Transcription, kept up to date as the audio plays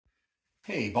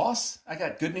Hey, boss, I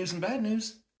got good news and bad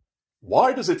news.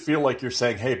 Why does it feel like you're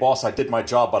saying, hey boss, I did my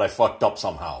job, but I fucked up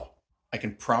somehow? I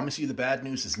can promise you the bad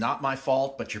news is not my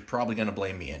fault, but you're probably going to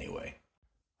blame me anyway.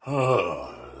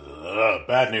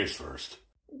 Bad news first.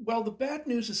 Well, the bad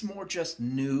news is more just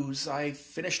news. I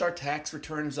finished our tax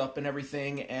returns up and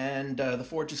everything, and the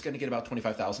Forge is going to get about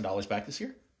 $25,000 back this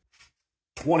year.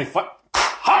 25.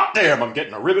 Hot damn, I'm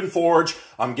getting a ribbon forge.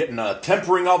 I'm getting a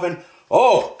tempering oven.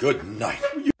 Oh, good night.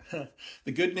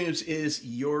 The good news is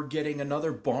you're getting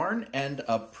another barn and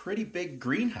a pretty big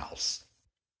greenhouse.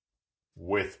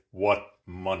 With what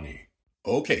money?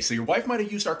 Okay, so your wife might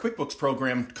have used our QuickBooks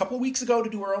program a couple of weeks ago to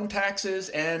do her own taxes,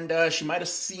 and she might have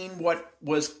seen what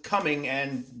was coming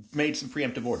and made some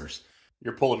preemptive orders.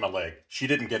 You're pulling my leg. She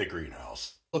didn't get a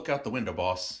greenhouse. Look out the window,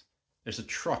 boss. There's a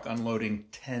truck unloading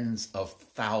tens of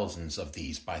thousands of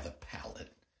these by the pallet.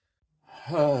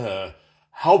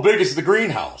 How big is the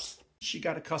greenhouse? She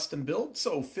got a custom build,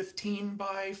 so 15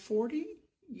 by 40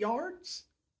 yards?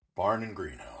 Barn and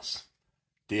greenhouse.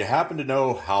 Do you happen to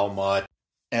know how much?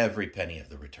 Every penny of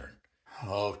the return.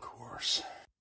 Of course.